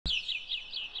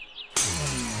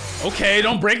Okay,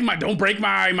 don't break my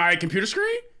computer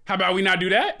screen. How about we not do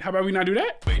that? How about we not do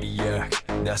that? What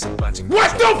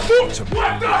the fuck?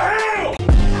 What the hell?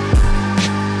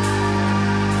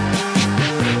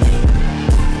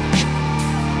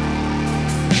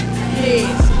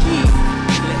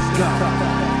 Let's go.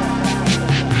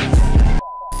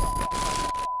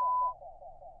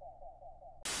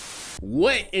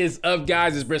 What is up,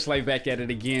 guys? It's BRISxLIFE back at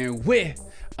it again with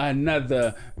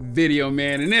another video,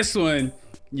 man. And this one,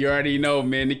 you already know,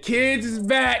 man. The kids is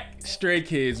back. Stray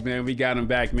Kids, man. We got them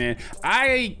back, man.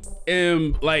 I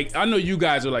am like, I know you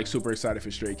guys are like super excited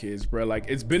for Stray Kids, bro. Like,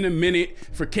 it's been a minute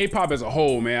for K-pop as a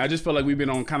whole, man. I just feel like we've been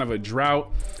on kind of a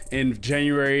drought in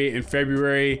January and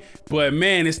February, but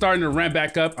man, it's starting to ramp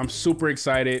back up. I'm super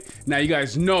excited. Now, you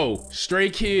guys know Stray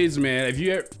Kids, man. If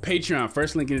you're at Patreon,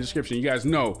 first link in the description, you guys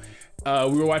know.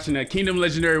 We were watching the Kingdom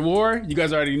Legendary War. You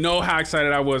guys already know how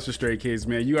excited I was for Stray Kids,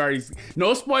 man. You already,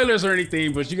 no spoilers or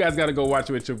anything, but you guys gotta go watch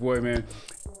it with your boy, man.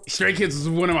 Stray Kids is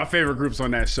one of my favorite groups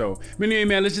on that show. But anyway,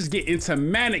 man, let's just get into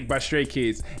Manic by Stray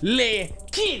Kids.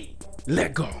 Let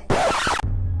go.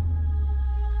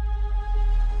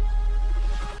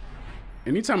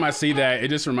 Anytime I see that, it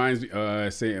just reminds me,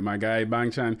 say my guy Bang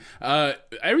Chan.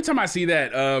 Every time I see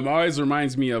that, it always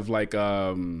reminds me of like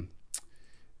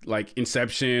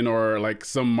Inception or like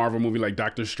some Marvel movie like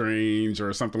Doctor Strange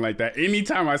or something like that.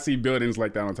 Anytime I see buildings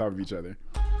like that on top of each other.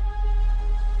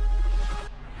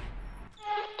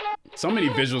 So many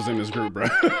visuals in this group, bro.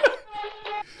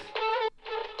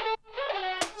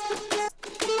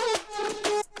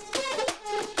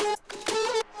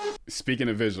 Speaking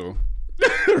of visual,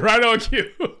 right on cue.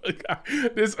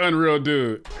 This unreal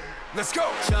dude. Let's go.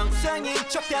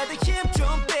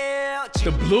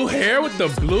 The blue hair with the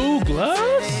blue gloves?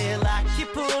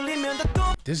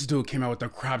 This dude came out with the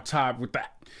crop top with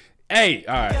that. Hey,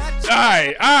 all right.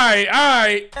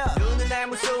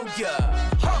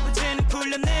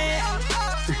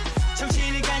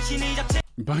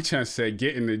 Bangchan said,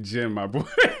 get in the gym, my boy.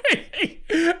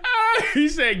 He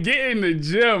said, get in the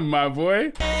gym, my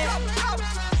boy.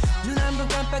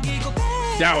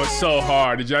 That was so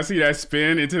hard. Did y'all see that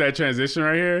spin into that transition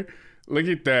right here? Look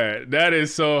at that. That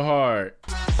is so hard.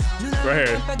 Right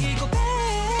here.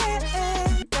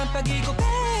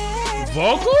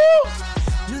 Vocal?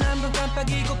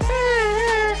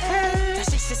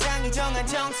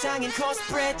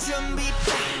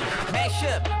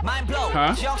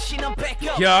 Huh?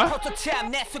 Yeah.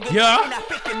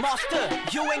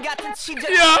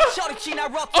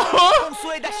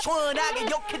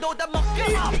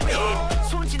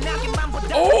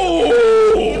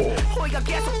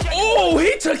 Oh,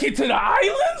 he took it to the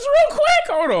islands real quick.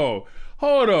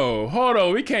 Hold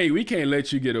on. We can't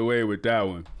let you get away with that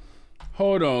one.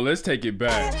 Hold on, let's take it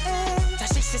back.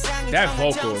 That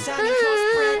vocal.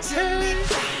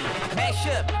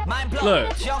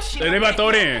 Look, they about to throw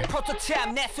it in.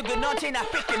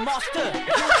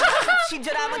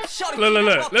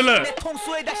 Look.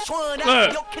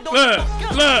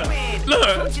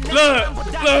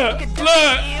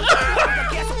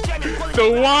 To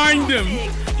wind him.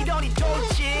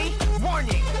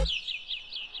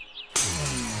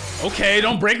 Okay,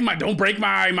 don't break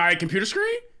my computer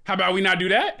screen. How about we not do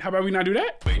that? What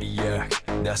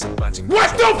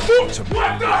the fuck?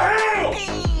 What the hell?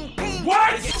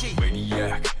 What?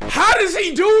 How does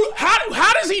he do?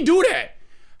 How does he do that?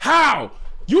 How?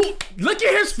 You look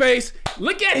at his face,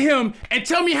 look at him, and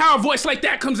tell me how a voice like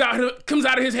that comes out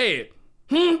of his head.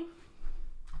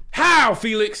 How,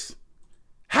 Felix?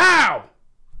 How?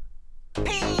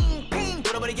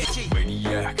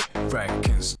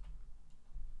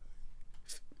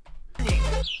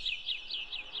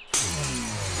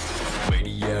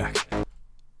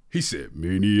 He said,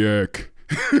 maniac.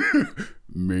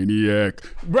 Maniac.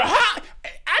 Bro, I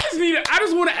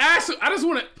just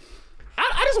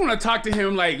want to talk to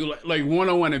him like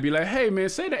one-on-one and be like, hey man,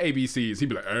 say the ABCs. He'd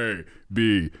be like, A,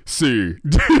 B, C,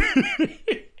 D.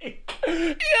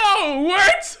 Yo,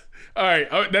 what? All right,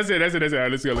 oh, that's it. All right,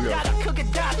 let's go.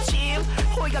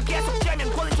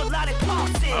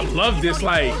 I love this,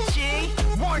 like,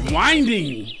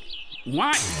 winding.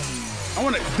 I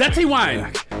want to, that's a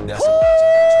wind.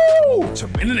 Woo!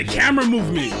 And then the camera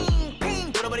movement.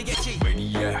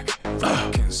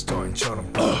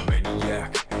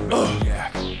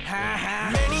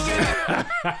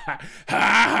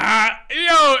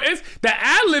 Yo, it's the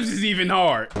ad-libs is even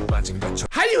hard. How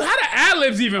the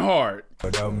ad-libs even hard?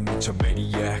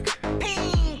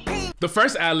 The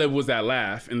first ad-lib was that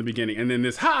laugh in the beginning, and then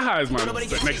this ha-ha is my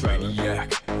next ad-lib.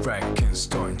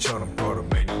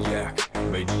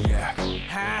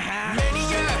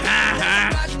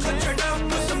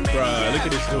 Bruh, look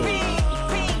at this dude.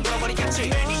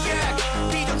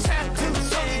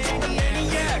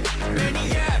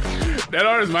 That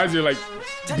always reminds me of like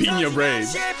beating your brain.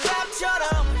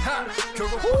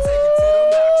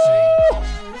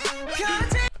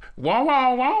 Wow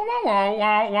wow wow wow wow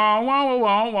wow wow wow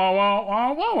wow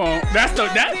wow wow wow. That's the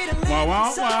wow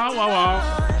wow wow wow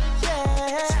wow.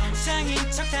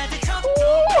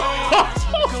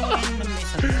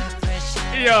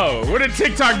 Yo, where the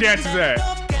TikTok dances at?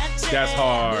 That's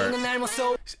hard.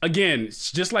 Again,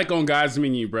 just like on God's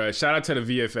Menu, bruh. Shout out to the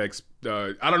VFX.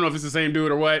 I don't know if it's the same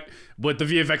dude or what, but the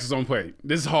VFX is on point.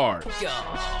 This is hard. Is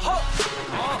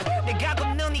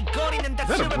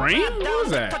that a brain? What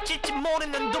is that?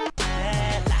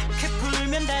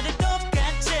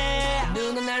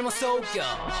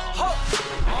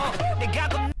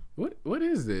 What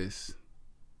is this?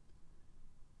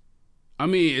 I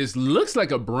mean, it looks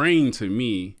like a brain to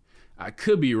me. I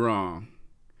could be wrong,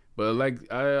 but like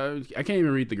I can't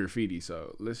even read the graffiti.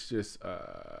 So let's just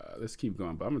let's keep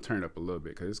going. But I'm gonna turn it up a little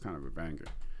bit because it's kind of a banger.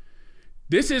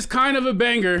 This is kind of a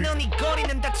banger. They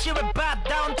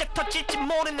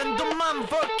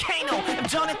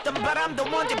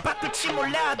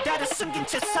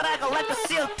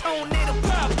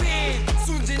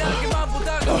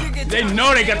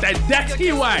know they got that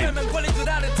Dexy wine.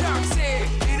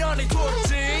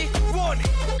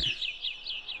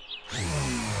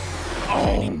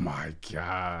 Oh my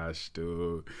gosh,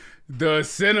 dude. The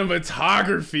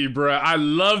cinematography, bruh. I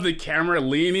love the camera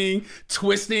leaning,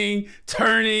 twisting,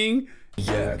 turning.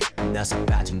 That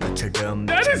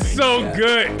is so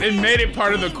good. It made it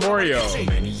part of the choreo.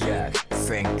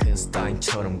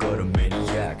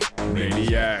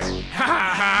 Maniac. Ha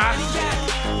ha ha.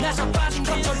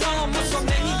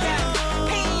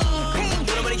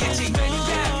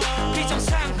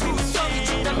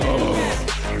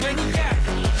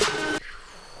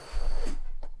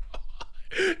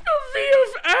 The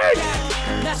VFX.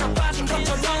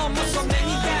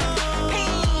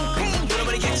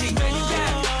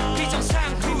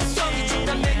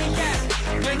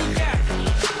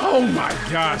 Oh my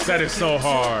gosh, that is so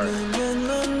hard.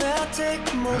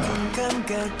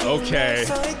 Okay,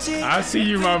 I see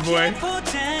you, my boy.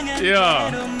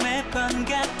 Yeah.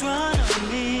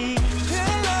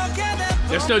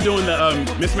 They're still doing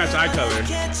the mismatched eye color.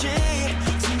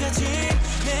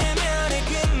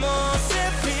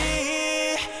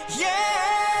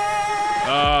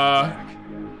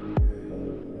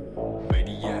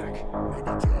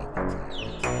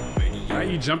 Now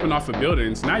you jumping off of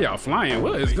buildings. Now y'all flying.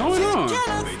 What is going on?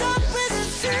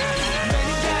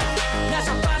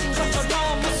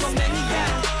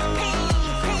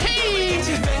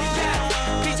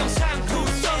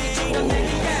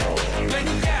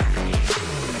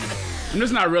 I'm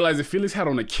just not realizing Felix had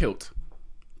on a kilt.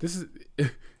 This is,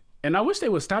 and I wish they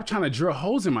would stop trying to drill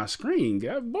holes in my screen.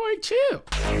 Boy, chill.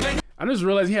 I just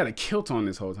realized he had a kilt on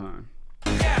this whole time.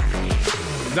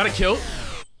 Is that a kilt?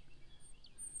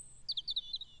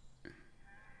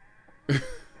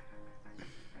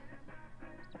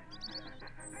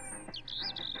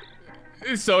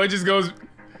 So it just goes.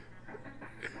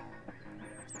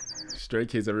 Stray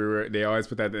Kids everywhere. They always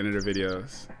put that at the end of their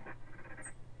videos.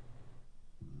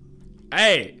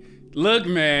 Hey, look,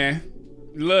 man.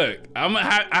 Look, I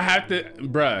have to,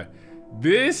 bruh.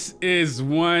 This is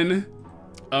one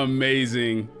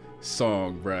amazing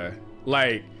song, bruh.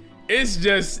 Like, it's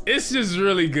just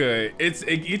really good.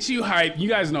 It gets you hype. You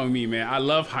guys know me, man. I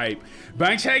love hype.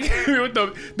 Bank check with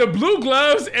the blue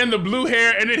gloves and the blue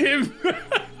hair, and then him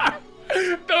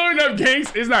throwing up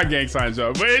gangs. It's not gang signs,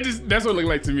 y'all, but that's what it looked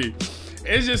like to me.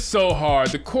 It's just so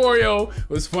hard. The choreo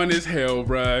was fun as hell,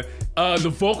 bruh. The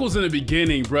vocals in the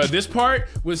beginning, bruh. This part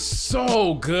was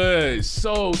so good.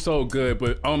 So good.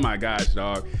 But oh my gosh,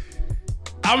 dog.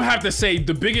 I'm gonna have to say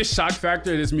the biggest shock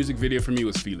factor in this music video for me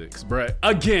was Felix, bruh.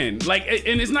 Again, like,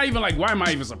 and it's not even like, why am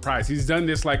I even surprised? He's done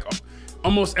this like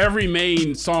almost every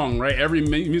main song, right? Every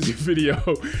music video.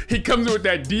 He comes in with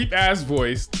that deep ass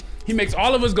voice. He makes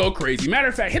all of us go crazy. Matter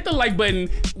of fact, hit the like button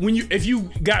if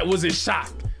you was in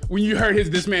shock when you heard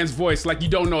this man's voice, like you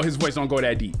don't know his voice don't go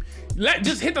that deep.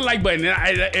 Just hit the like button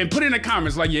and put in the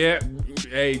comments like, yeah,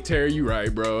 hey Terry, you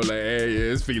right, bro. Like, hey,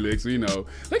 yeah, it's Felix, you know.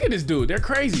 Look at this dude, they're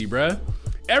crazy, bruh.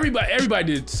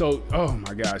 Everybody did so, oh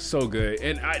my gosh, so good.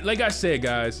 And like I said,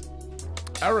 guys,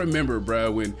 I remember,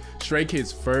 bruh, when Stray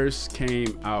Kids first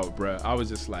came out, bruh, I was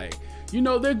just like, you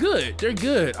know, they're good. They're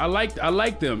good. I like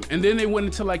them. And then they went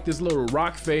into like this little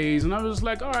rock phase, and I was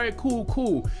like, all right,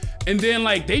 cool. And then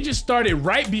like they just started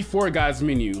right before God's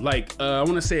Menu. Like I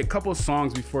want to say a couple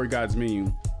songs before God's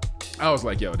Menu. I was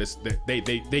like, yo,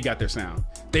 they got their sound.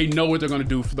 they know what they're gonna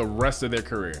do for the rest of their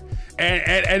career.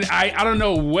 And I don't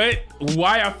know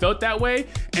why I felt that way.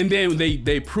 And then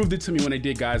they proved it to me when they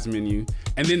did Guys Menu.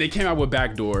 And then they came out with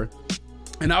Backdoor.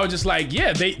 And I was just like,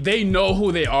 yeah, they know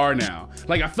who they are now.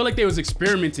 Like, I feel like they was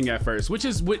experimenting at first, which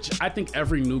I think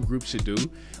every new group should do,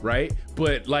 right?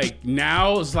 But like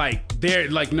now it's like,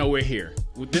 they're like, no, we're here.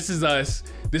 This is us.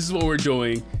 This is what we're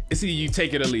doing. It's either you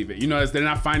take it or leave it. You know, they're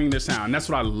not finding their sound. That's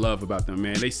what I love about them,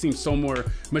 man. They seem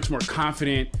much more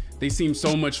confident. They seem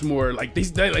so much more like,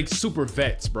 they're like super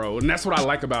vets, bro. And that's what I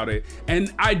like about it.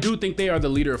 And I do think they are the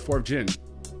leader of 4th gen.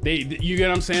 You get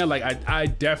what I'm saying? Like, I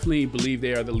definitely believe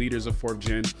they are the leaders of 4th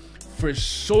gen. For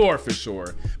sure, for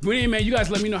sure. But anyway, man, you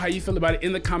guys let me know how you feel about it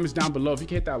in the comments down below. If you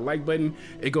can hit that like button,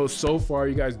 it goes so far.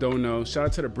 You guys don't know. Shout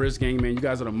out to the Briz gang, man. You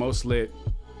guys are the most lit.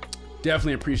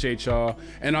 Definitely appreciate y'all.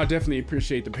 And I definitely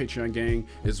appreciate the Patreon gang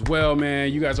as well,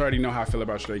 man. You guys already know how I feel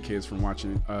about Stray Kids from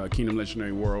watching Kingdom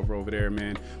Legendary War over there,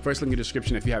 man. First link in the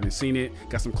description if you haven't seen it.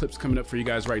 Got some clips coming up for you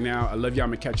guys right now. I love y'all.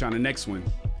 I'm gonna catch y'all on the next one.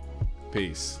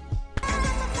 Peace.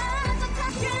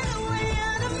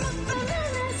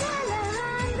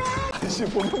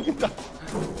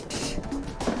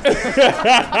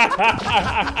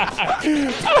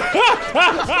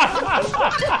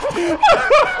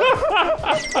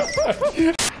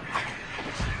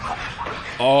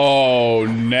 Oh,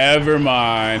 never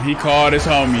mind. He called his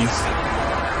homies.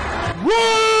 Woo!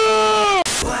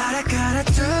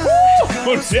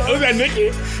 Oh shit, was that Nicki?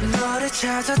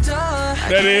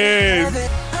 That is.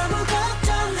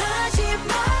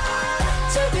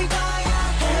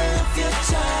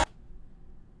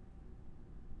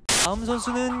 다음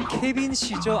선수는 케빈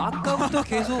씨죠. 아까부터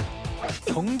계속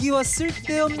경기와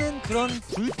쓸데없는 그런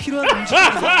불필요한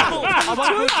움직임을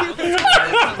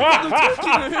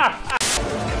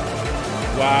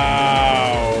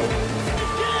와우.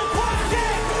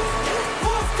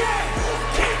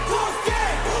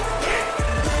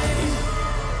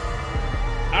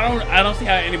 I don't see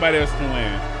how anybody else can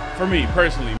win. For me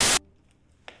personally.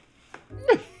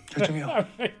 결정해요.